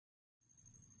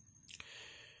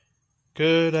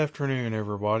Good afternoon,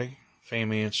 everybody.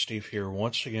 Family and Steve here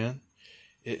once again.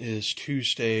 It is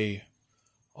Tuesday,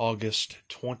 August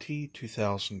 20,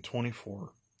 2024.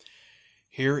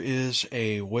 Here is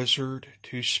a Wizard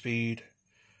 2-speed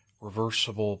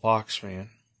reversible box fan.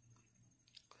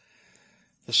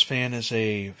 This fan is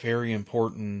a very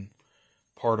important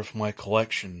part of my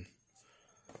collection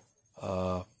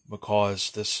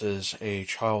because this is a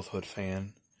childhood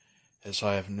fan, as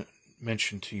I have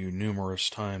mentioned to you numerous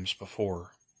times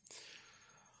before.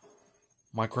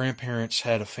 My grandparents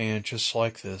had a fan just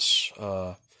like this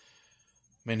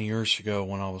many years ago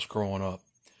when I was growing up.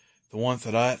 The one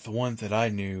that I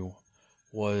knew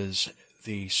was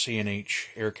the C&H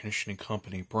Air Conditioning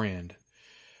Company brand,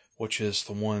 which is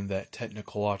the one that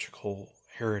Technological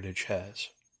Heritage has.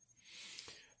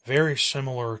 Very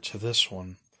similar to this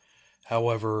one.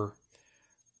 However,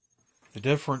 the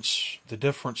difference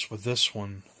with this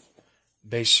one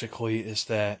basically is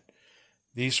that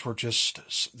these were just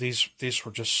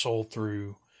sold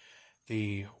through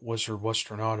the Wizard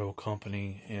Western Auto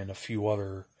Company and a few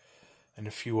other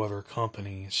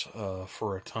companies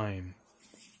for a time,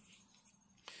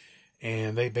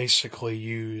 and they basically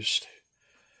used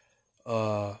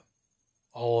all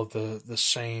of the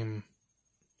same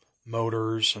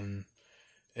motors and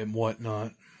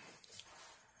whatnot.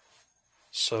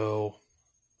 So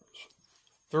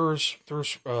there's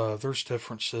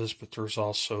differences, but there's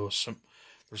also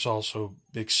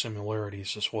big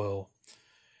similarities as well.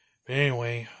 But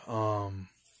anyway,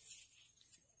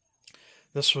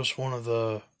 this was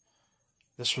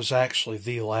actually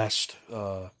the last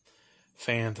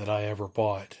fan that I ever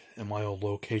bought in my old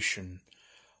location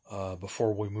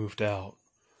before we moved out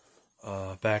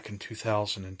back in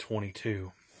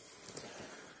 2022.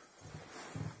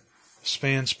 This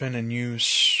fan's been in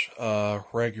use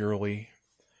regularly.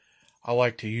 I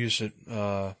like to use it.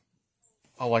 I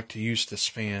like to use this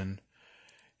fan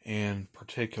in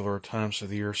particular times of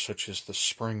the year, such as the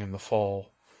spring and the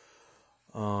fall,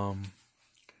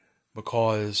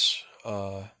 because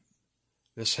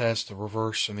this has the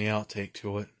reverse and the outtake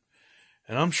to it.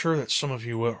 And I'm sure that some of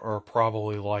you are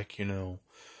probably like,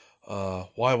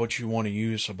 why would you want to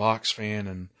use a box fan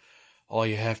and all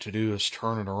you have to do is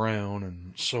turn it around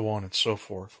and so on and so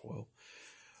forth? Well,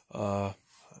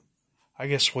 I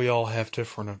guess we all have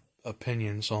different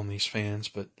opinions on these fans,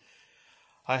 but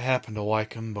I happen to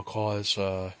like them because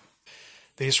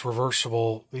these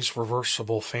reversible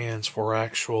fans were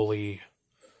actually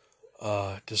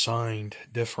designed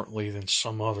differently than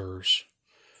some others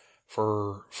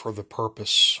for the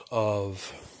purpose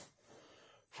of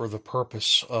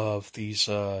these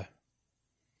of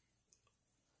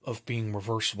being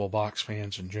reversible box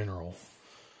fans in general,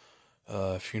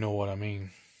 if you know what I mean.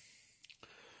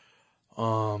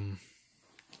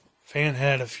 Fan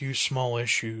had a few small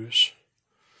issues,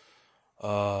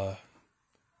 and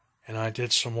I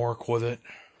did some work with it.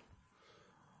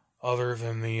 Other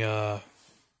than the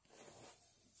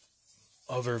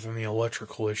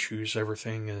electrical issues,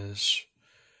 everything is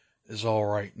all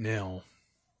right now.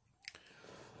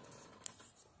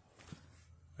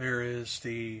 There is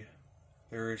the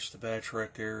badge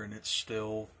right there, and it's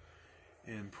still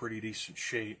in pretty decent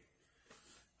shape.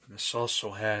 This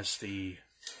also has the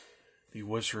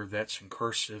wizard that's in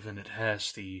cursive, and it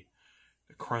has the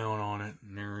crown on it,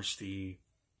 and there's the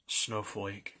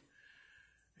snowflake.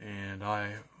 And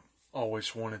I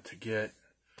always wanted to get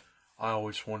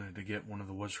one of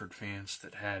the wizard fans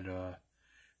that had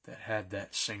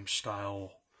that same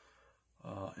style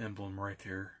emblem right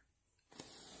there.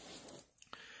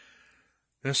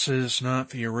 This is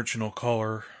not the original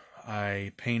color.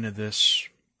 I painted this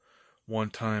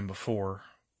one time before,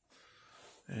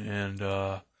 and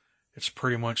it's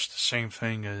pretty much the same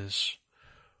thing as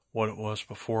what it was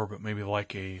before, but maybe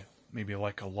like a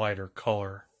lighter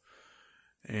color.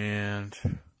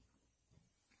 And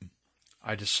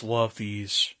I just love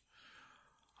these.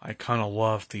 I kind of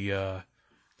love the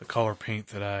color paint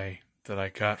that I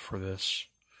got for this.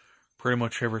 Pretty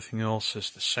much everything else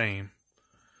is the same.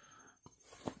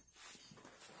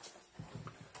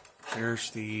 There's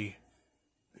the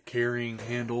carrying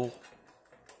handle,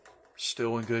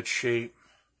 still in good shape.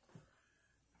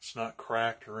 It's not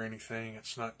cracked or anything.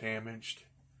 It's not damaged,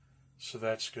 so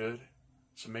that's good.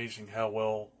 It's amazing how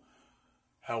well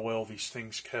these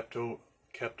things kept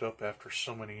up after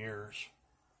so many years.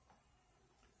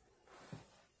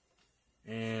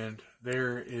 And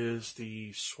there is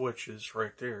the switches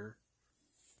right there.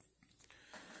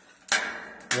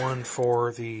 One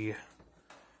for the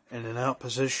in and out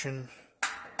position,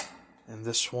 and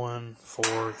this one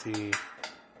for the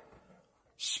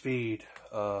speed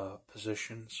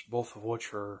positions, both of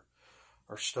which are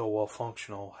still well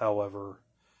functional. However,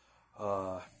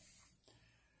 I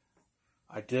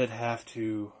did have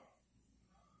to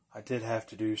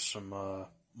do some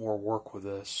more work with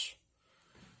this.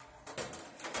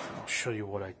 I'll show you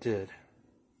what I did.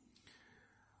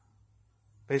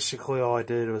 Basically, all I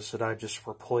did was that I just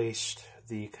replaced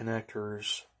the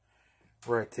connectors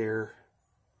right there.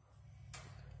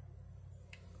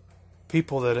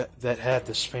 People that had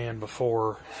this fan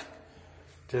before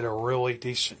did a really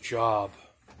decent job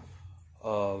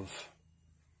of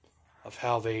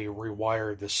how they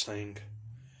rewired this thing.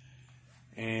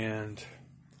 And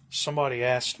somebody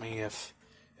asked me if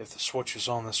the switches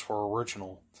on this were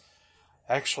original.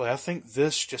 Actually, I think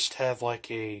this just had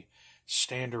like a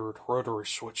standard rotary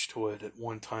switch to it at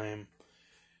one time,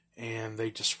 and they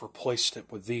just replaced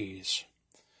it with these.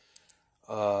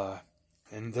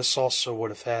 And this also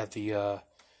would have had the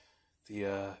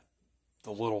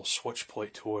little switch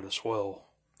plate to it as well.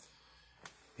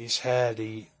 These had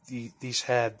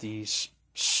these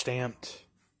stamped,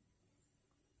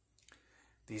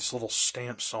 these little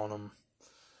stamps on them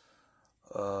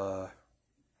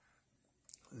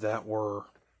that were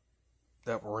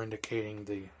indicating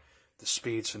the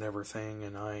speeds and everything,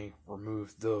 and I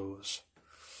removed those.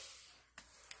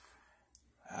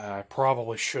 I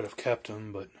probably should have kept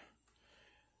them, but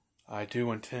I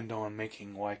do intend on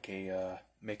making like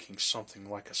making something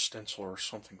like a stencil or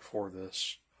something for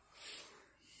this.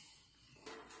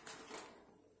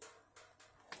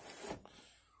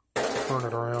 Turn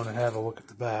it around and have a look at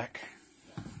the back.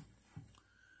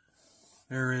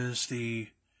 There is the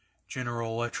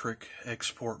General Electric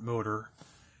export motor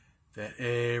that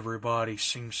everybody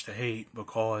seems to hate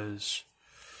because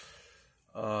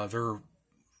they're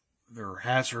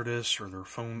hazardous, or they're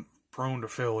prone to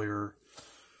failure,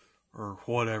 or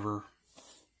whatever.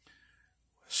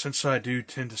 Since I do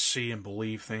tend to see and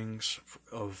believe things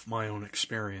of my own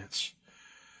experience,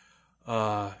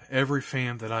 every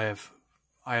fan that I have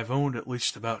owned at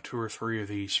least about 2 or 3 of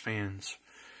these fans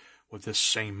with this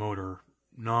same motor,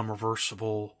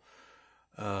 non-reversible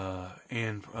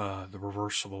and the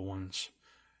reversible ones,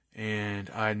 and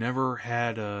I never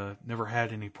had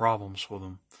any problems with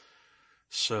them.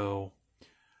 So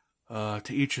to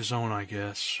each his own, I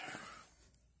guess.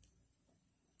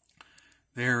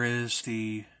 There's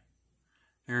the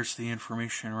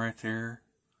information right there.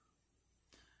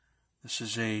 This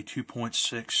is a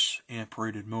 2.6 amp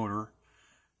rated motor,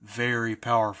 very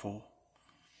powerful,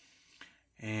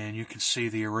 and you can see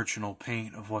the original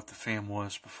paint of what the fan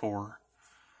was before.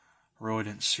 Really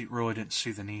didn't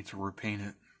see the need to repaint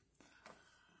it.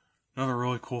 Another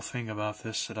really cool thing about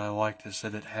this that I liked is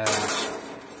that it has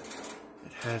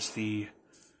the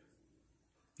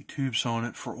tubes on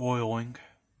it for oiling.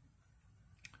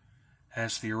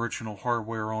 Has the original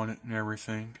hardware on it and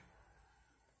everything.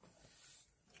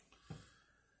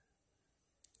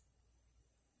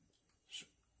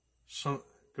 So it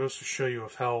goes to show you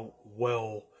of how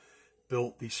well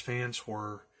built these fans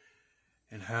were,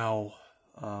 and how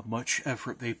much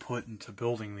effort they put into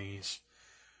building these,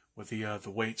 with the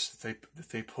weights that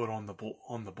they put on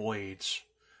the blades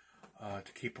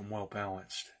to keep them well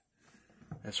balanced,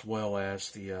 as well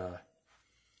as the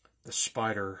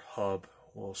spider hub.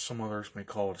 Well, some others may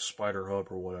call it a spider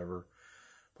hub or whatever,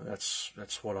 but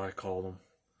that's what I call them.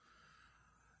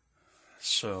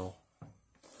 So,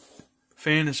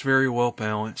 fan is very well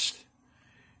balanced.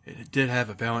 It did have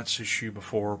a balance issue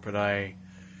before, but I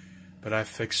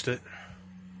fixed it.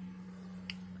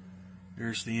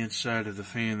 There's the inside of the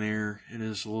fan there. It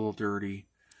is a little dirty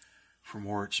from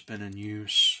where it's been in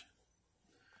use.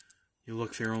 You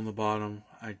look there on the bottom,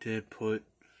 I did put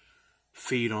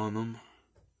feet on them.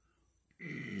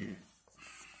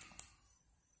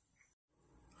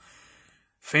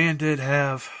 Fan did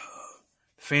have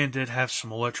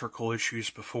some electrical issues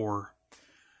before.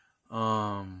 If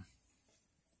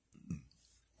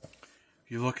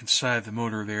you look inside the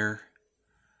motor there,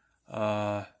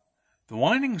 the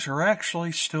windings are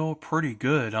actually still pretty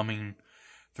good. I mean,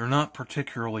 they're not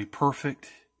particularly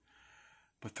perfect,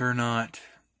 but they're not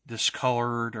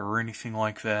discolored or anything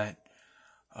like that.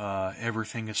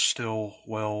 Everything is still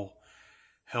well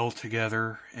held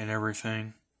together and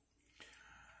everything.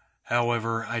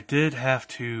 However, I did have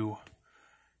to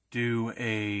do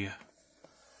a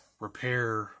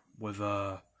repair with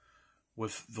the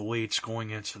leads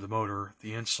going into the motor.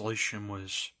 The insulation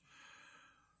was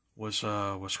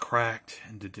cracked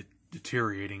and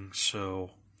deteriorating,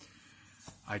 so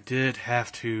I did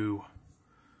have to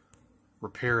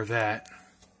repair that.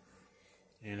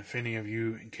 And if any of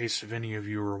you, in case of any of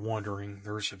you are wondering,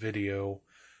 there's a video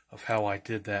of how I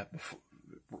did that,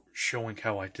 showing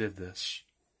how I did this.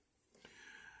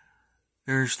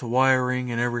 there's the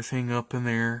wiring and everything up in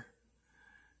there.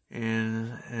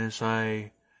 And as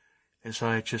I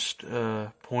just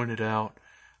pointed out,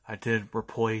 I did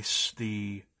replace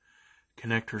the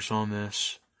connectors on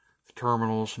this. The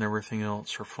terminals and everything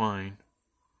else are fine.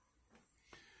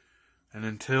 And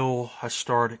until I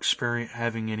start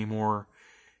having any more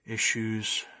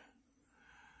issues,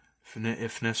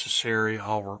 if necessary,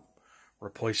 I'll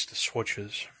replace the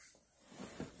switches.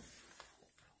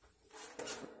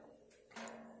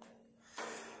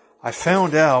 I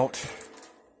found out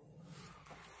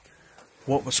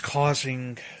what was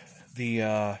causing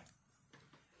the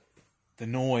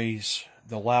noise,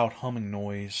 the loud humming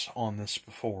noise on this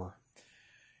before.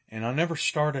 And I never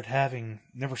started having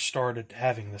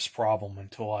this problem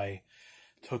until I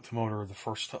took the motor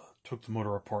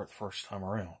apart the first time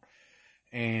around.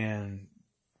 And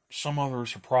some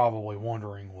others are probably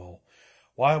wondering, well,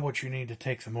 why would you need to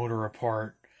take the motor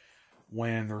apart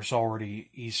when there's already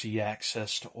easy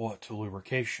access to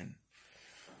lubrication?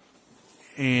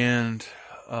 And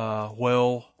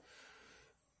well,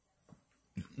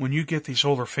 when you get these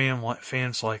older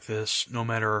fans like this, no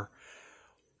matter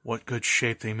what good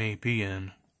shape they may be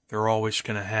in, they're always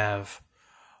going to have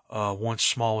one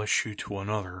small issue to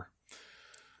another.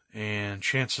 And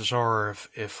chances are,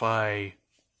 if I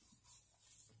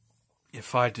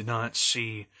did not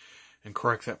see and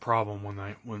correct that problem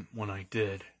when I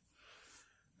did,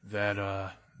 that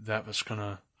was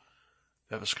gonna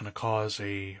cause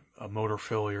a motor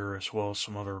failure as well as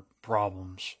some other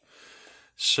problems.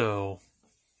 So,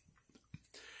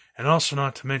 and also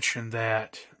not to mention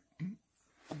that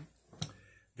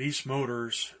these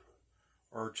motors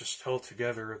are just held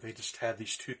together. They just have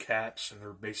these two caps, and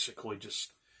they're basically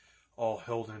just all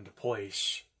held into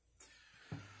place.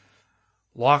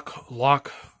 Lock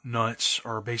nuts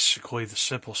are basically the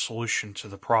simple solution to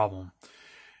the problem,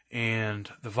 and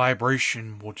the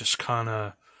vibration will just kind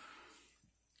of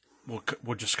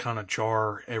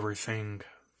jar everything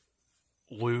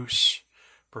loose,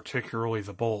 particularly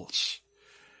the bolts,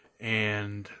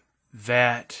 and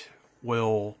that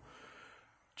will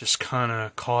just kind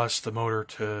of cause the motor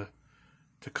to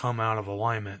come out of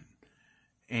alignment.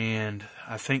 And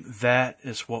I think that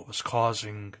is what was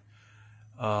causing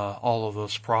all of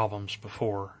those problems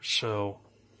before. So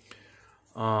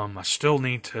I still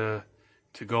need to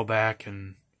go back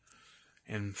and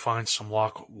find some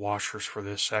lock washers for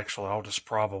this. Actually, I'll just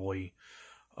probably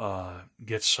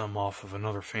get some off of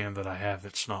another fan that I have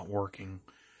that's not working,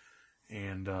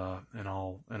 and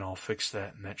I'll fix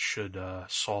that, and that should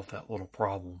solve that little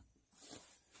problem.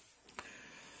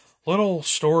 Little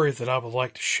story that I would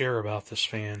like to share about this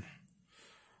fan,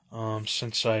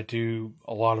 since I do,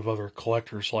 a lot of other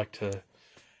collectors like to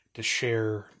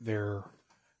share their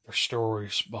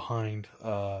stories behind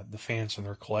the fans in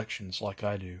their collections, like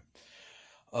I do.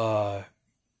 I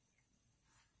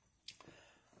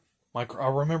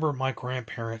remember my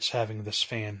grandparents having this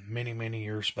fan many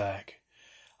years back.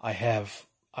 I have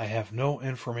no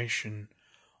information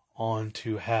on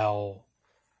to how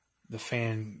the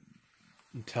fan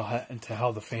into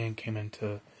how the fan came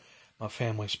into my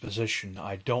family's possession.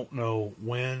 I don't know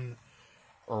when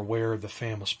or where the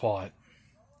fan was bought.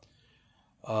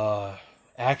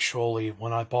 Actually,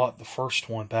 when I bought the first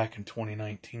one back in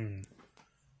 2019,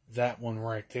 that one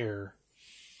right there,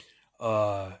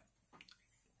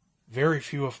 very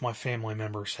few of my family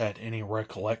members had any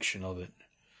recollection of it.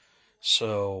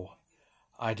 So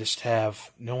I just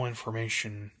have no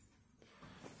information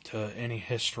to any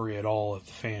history at all of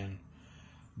the fan.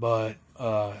 But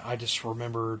I just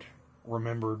remembered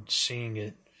seeing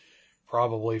it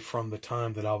probably from the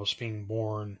time that I was being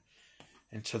born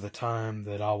into the time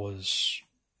that I was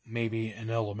maybe in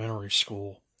elementary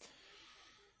school.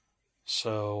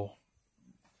 So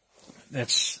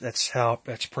that's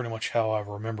pretty much how I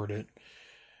remembered it.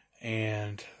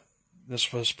 And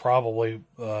this was probably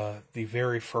the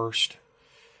very first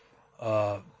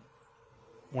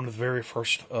one of the very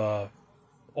first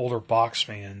older box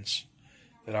fans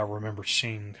that I remember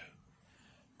seeing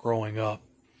growing up.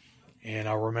 And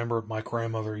I remember my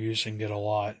grandmother using it a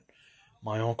lot.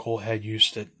 My uncle had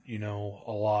used it,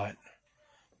 a lot.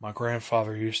 My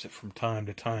grandfather used it from time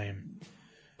to time.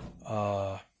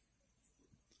 I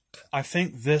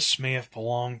think this may have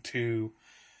belonged to,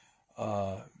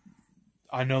 I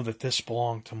know that this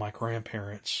belonged to my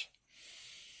grandparents,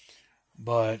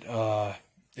 but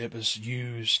it was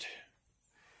used,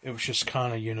 it was just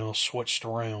kind of, switched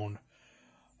around,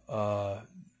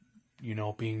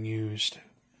 being used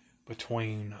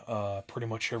between pretty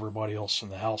much everybody else in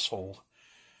the household.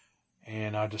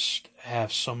 And I just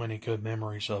have so many good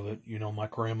memories of it. My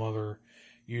grandmother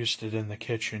used it in the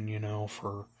kitchen,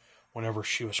 for whenever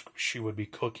she would be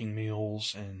cooking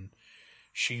meals, and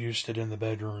she used it in the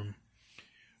bedroom.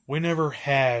 We never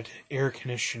had air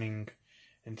conditioning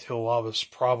until I was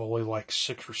probably like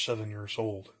 6 or 7 years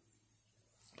old.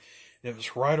 It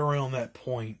was right around that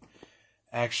point,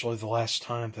 actually, the last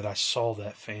time that I saw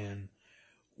that fan,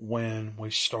 when we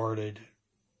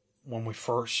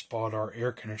first bought our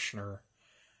air conditioner,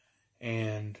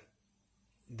 and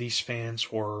these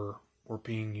fans were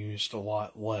being used a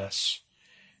lot less,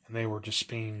 and they were just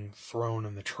being thrown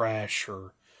in the trash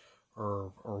or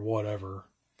whatever.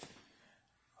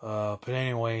 But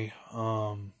anyway,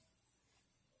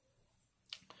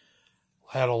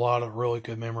 had a lot of really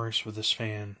good memories with this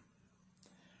fan.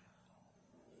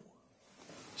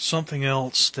 Something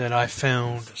else that I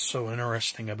found so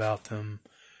interesting about them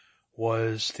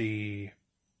was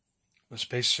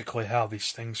basically how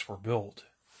these things were built.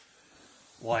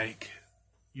 Like,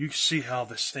 you see how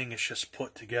this thing is just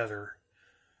put together.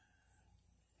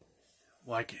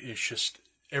 Like,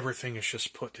 everything is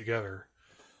just put together.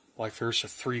 Like, there's a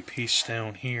 3-piece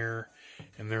down here,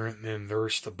 and then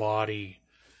there's the body,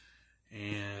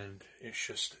 and it's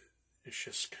just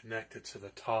connected to the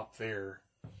top there.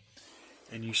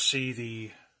 And you see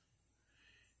the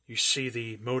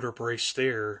motor brace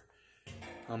there.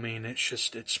 I mean,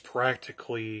 it's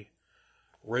practically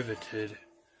riveted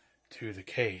to the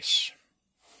case.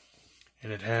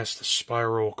 And it has the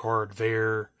spiral guard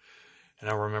there. And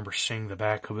I remember seeing the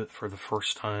back of it for the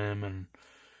first time, and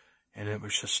it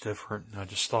was just different. And I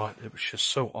just thought it was just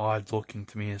so odd looking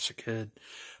to me as a kid,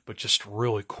 but just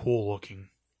really cool looking.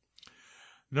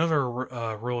 Another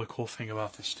really cool thing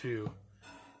about this too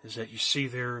is that you see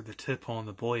there the tip on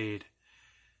the blade,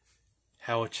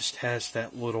 how it just has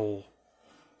that little,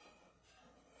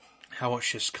 how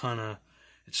it's just kind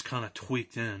of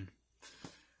tweaked in.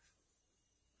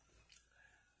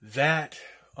 That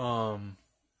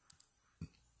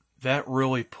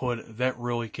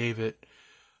really gave it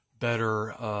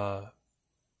better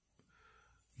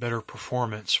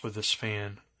performance with this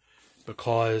fan,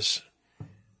 because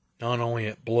not only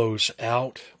it blows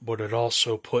out, but it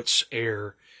also puts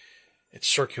air. It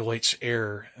circulates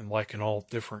air in all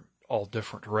different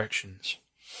directions.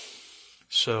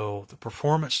 So the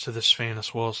performance to this fan,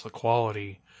 as well as the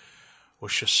quality,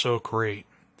 was just so great.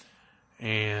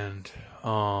 And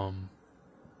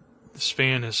this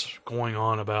fan is going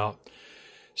on about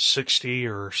 60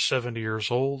 or 70 years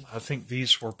old. I think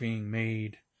these were being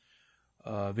made.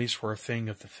 These were a thing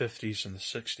of the 50s and the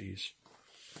 60s,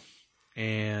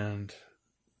 and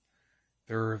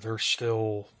they're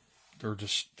still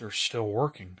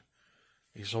working.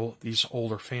 These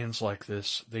older fans like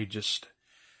this,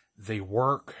 they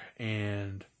work,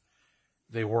 and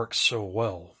they work so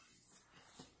well.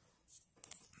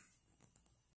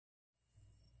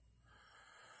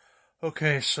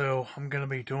 Okay, so I'm going to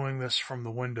be doing this from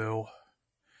the window.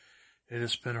 It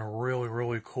has been a really,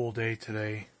 really cool day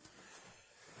today.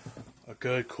 A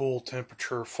good cool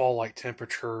temperature, fall-like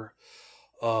temperature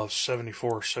of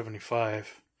 74,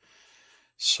 75.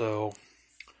 So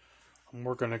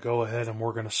we're going to go ahead and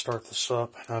we're going to start this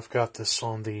up. And I've got this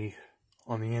on the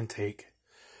intake.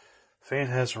 Fan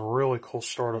has a really cool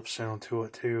startup sound to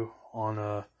it too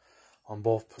on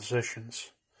both positions.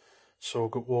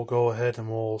 So we'll go ahead and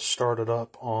we'll start it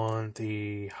up on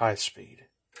the high speed.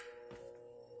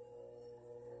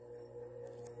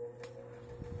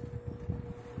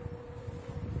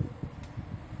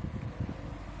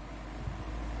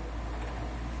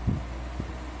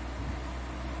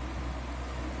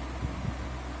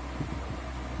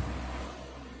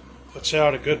 Puts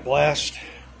out a good blast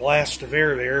of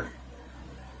air there.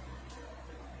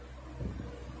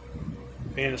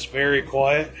 Fan is very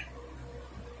quiet.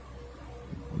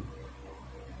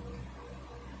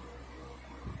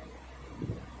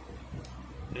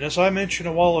 And as I mentioned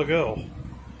a while ago,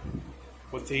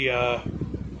 with the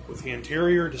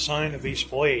interior design of these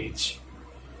blades,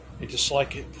 it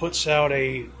it puts out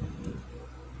a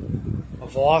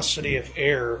velocity of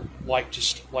air, like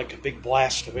a big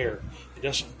blast of air. It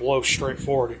doesn't blow straight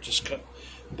forward; it just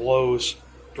blows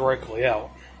directly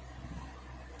out.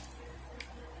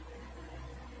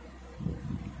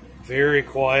 Very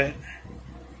quiet.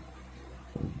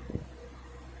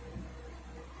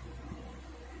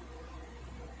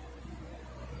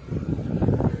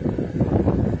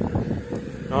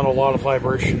 Not a lot of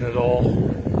vibration at all.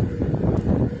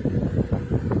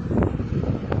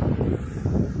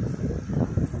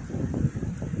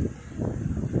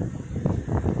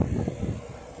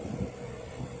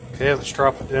 Okay, let's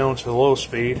drop it down to low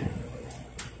speed.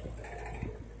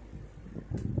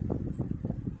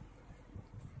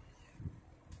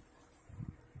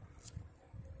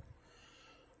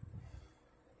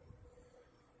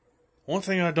 One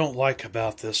thing I don't like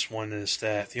about this one is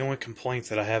that the only complaint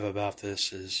that I have about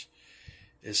this is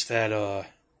that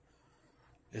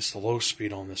is the low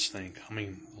speed on this thing. I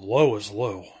mean, low is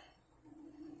low,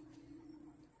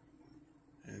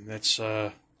 and that's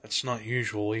not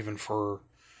usual even for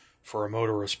a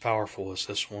motor as powerful as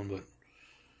this one. But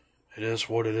it is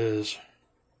what it is.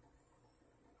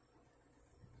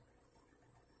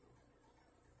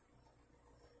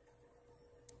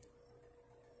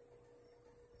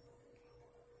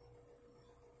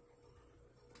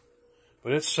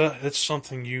 But it's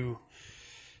something you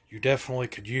definitely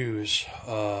could use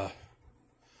on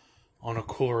a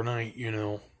cooler night, you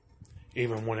know,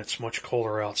 even when it's much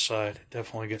colder outside. It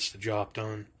definitely gets the job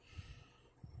done.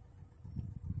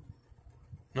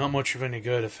 Not much of any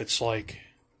good if it's a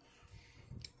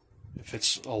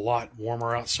lot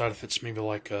warmer outside. If it's maybe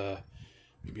like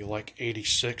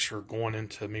 86 or going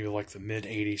into maybe like the mid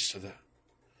 80s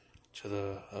to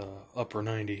the upper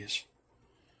 90s.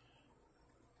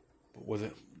 But with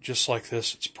it just like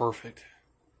this, it's perfect.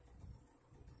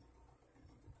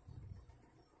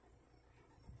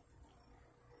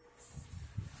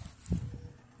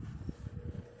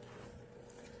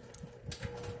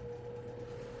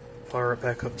 Fire it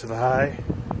back up to the high.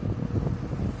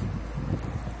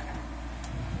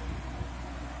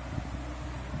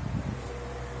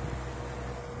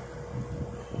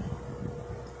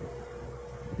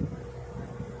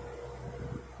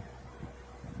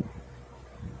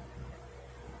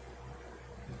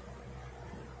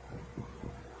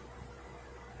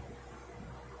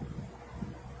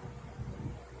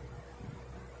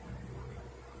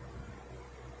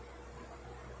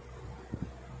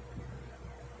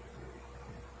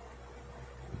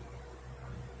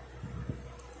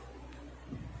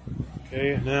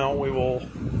 Okay, now we will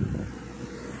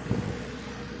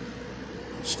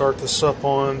start this up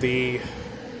on the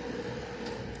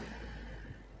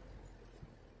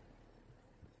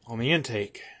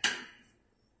intake.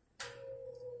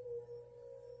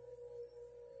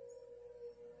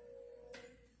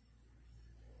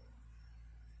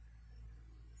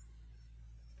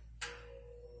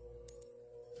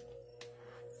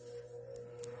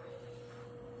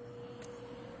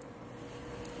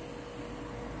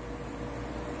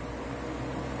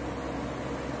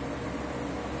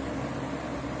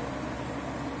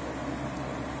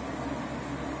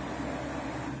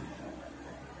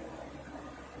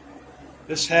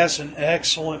 This has an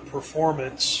excellent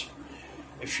performance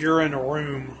if you're in a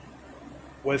room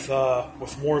with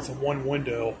more than one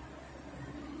window.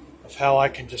 Of how I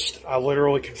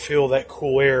literally can feel that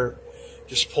cool air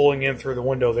just pulling in through the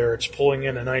window there. It's pulling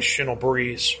in a nice gentle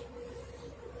breeze.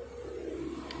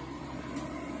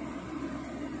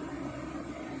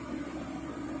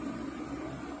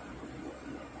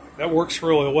 That works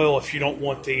really well if you don't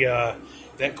want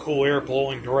that cool air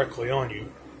blowing directly on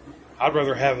you. I'd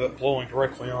rather have it blowing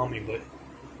directly on me, but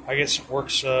I guess it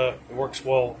works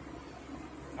well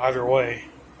either way.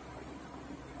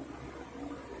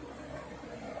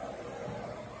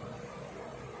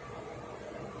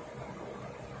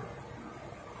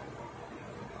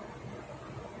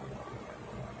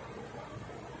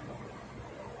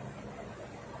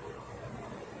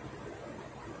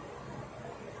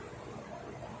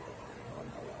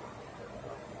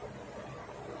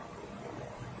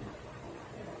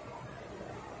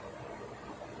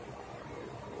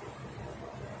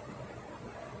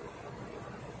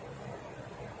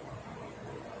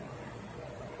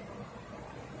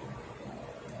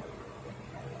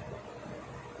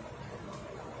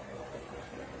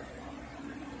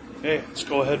 Okay, let's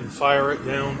go ahead and fire it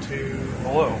down to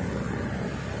below.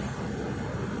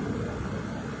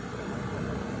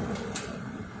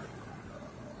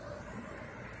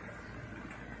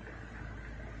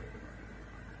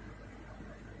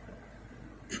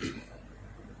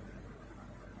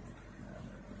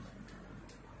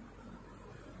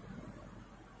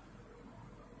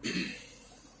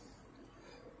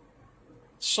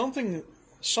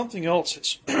 Something else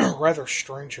that's rather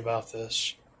strange about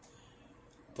this.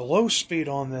 The low speed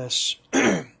on this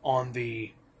on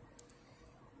the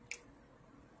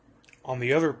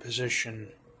other position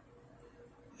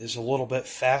is a little bit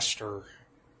faster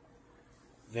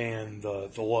than the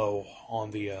low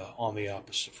on the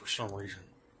opposite for some reason.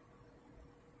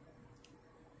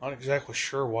 Not exactly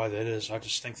sure why that is. I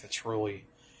just think that's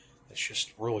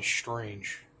just really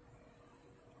strange.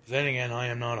 But then again, I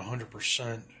am not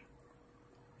 100%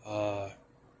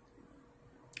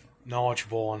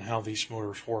 knowledgeable on how these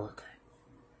motors work.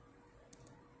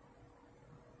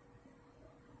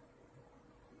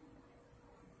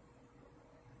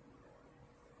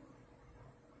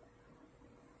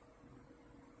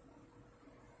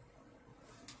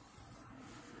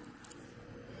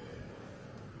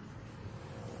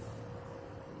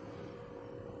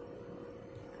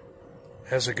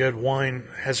 Has a good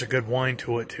whine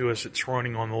to it too as it's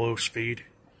running on the low speed.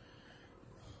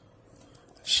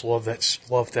 Just love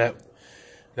that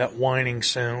whining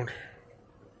sound.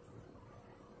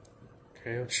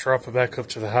 Okay, let's drop it back up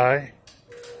to the high.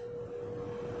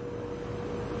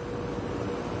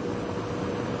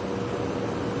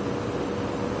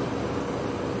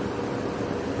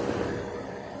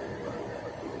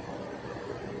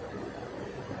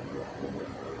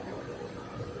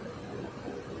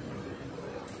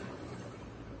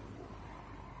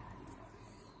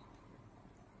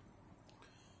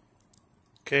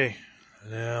 Okay,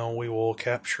 now we will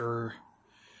capture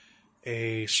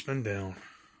a spin down.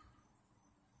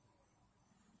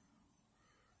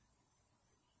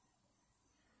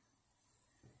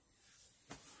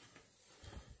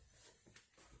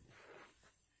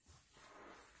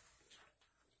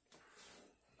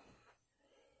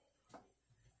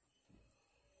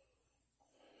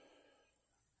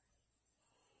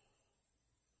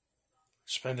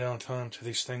 Spin down time to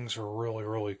these things are really,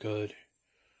 really good.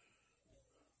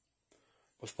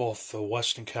 With both the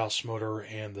Westinghouse motor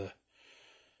and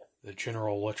the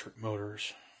General Electric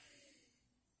motors.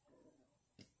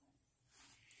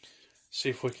 See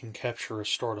if we can capture a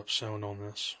startup sound on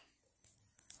this.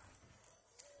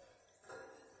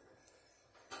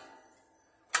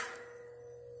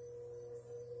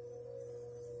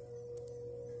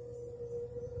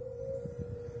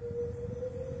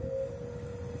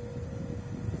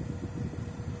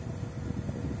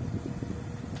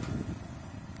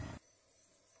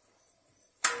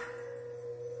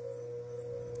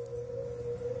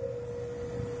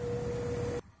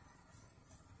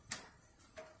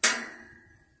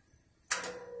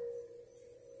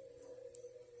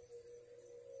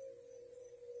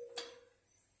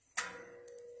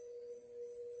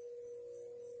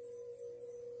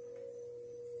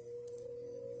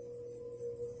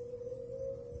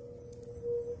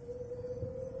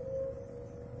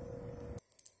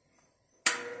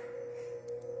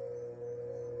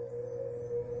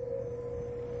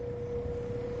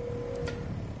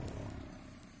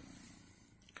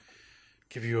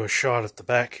 Give you a shot at the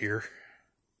back here.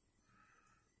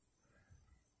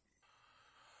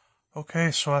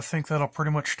 Okay, so I think that'll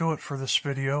pretty much do it for this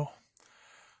video.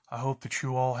 I hope that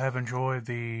you all have enjoyed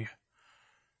the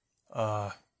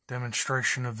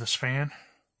demonstration of this fan.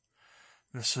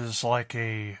 This is like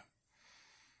a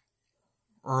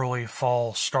early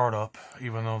fall startup,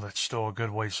 even though that's still a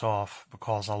good ways off,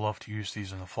 because I love to use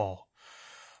these in the fall.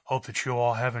 Hope that you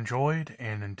all have enjoyed,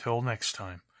 and until next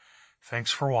time, thanks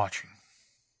for watching.